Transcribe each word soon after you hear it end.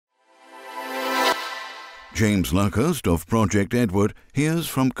James Luckhurst of Project Edward hears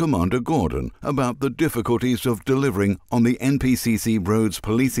from Commander Gordon about the difficulties of delivering on the NPCC roads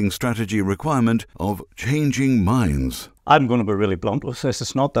policing strategy requirement of changing minds. I'm going to be really blunt with this.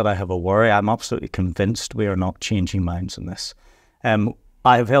 It's not that I have a worry. I'm absolutely convinced we are not changing minds in this.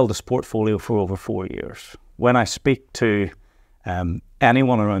 I have held this portfolio for over 4 years. When I speak to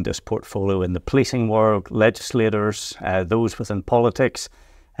anyone around this portfolio in the policing world, legislators, those within politics,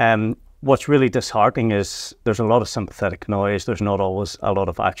 what's really disheartening is there's a lot of sympathetic noise. There's not always a lot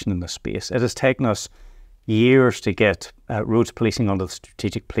of action in this space. It has taken us years to get roads policing under the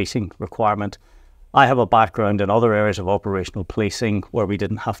strategic policing requirement. I have a background in other areas of operational policing where we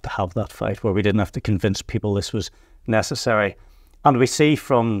didn't have to have that fight, where we didn't have to convince people this was necessary. And we see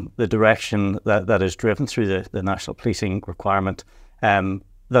from the direction that is driven through the national policing requirement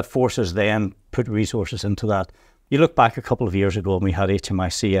that forces then put resources into that. You look back a couple of years ago and we had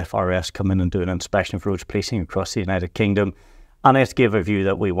HMIC FRS come in and do an inspection of roads policing across the United Kingdom, and it gave a view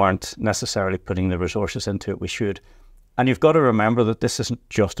that we weren't necessarily putting the resources into it we should. And you've got to remember that this isn't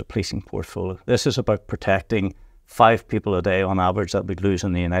just a policing portfolio. This is about protecting 5 people a day on average that we'd lose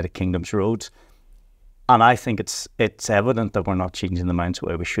on the United Kingdom's roads. And I think it's evident that we're not changing the minds the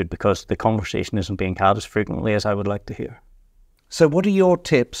way we should, because the conversation isn't being had as frequently as I would like to hear. So what are your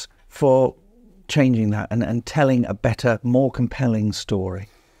tips for changing that and telling a better, more compelling story?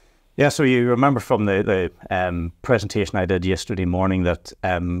 Yeah, so you remember from the presentation I did yesterday morning that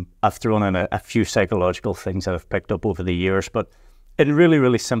I've thrown in a few psychological things that I've picked up over the years, but in really,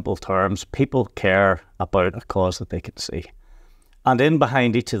 really simple terms, people care about a cause that they can see. And in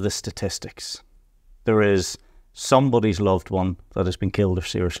behind each of the statistics, there is somebody's loved one that has been killed or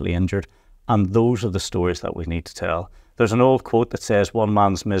seriously injured, and those are the stories that we need to tell. There's an old quote that says, one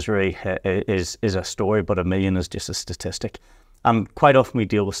man's misery is a story, but a million is just a statistic. And quite often we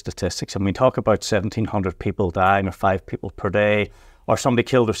deal with statistics and we talk about 1,700 people dying or 5 people per day, or somebody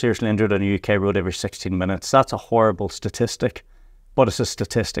killed or seriously injured on a UK road every 16 minutes. That's a horrible statistic, but it's a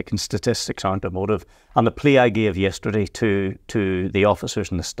statistic, and statistics aren't emotive. And the plea I gave yesterday to the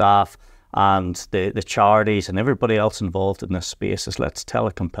officers and the staff and the charities and everybody else involved in this space is, let's tell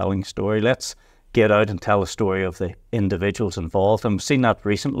a compelling story. Let's get out and tell the story of the individuals involved. And we've seen that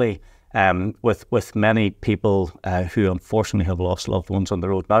recently with many people who unfortunately have lost loved ones on the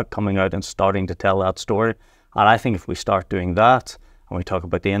road now coming out and starting to tell that story. And I think if we start doing that, and we talk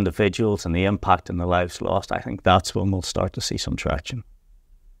about the individuals and the impact and the lives lost, I think that's when we'll start to see some traction.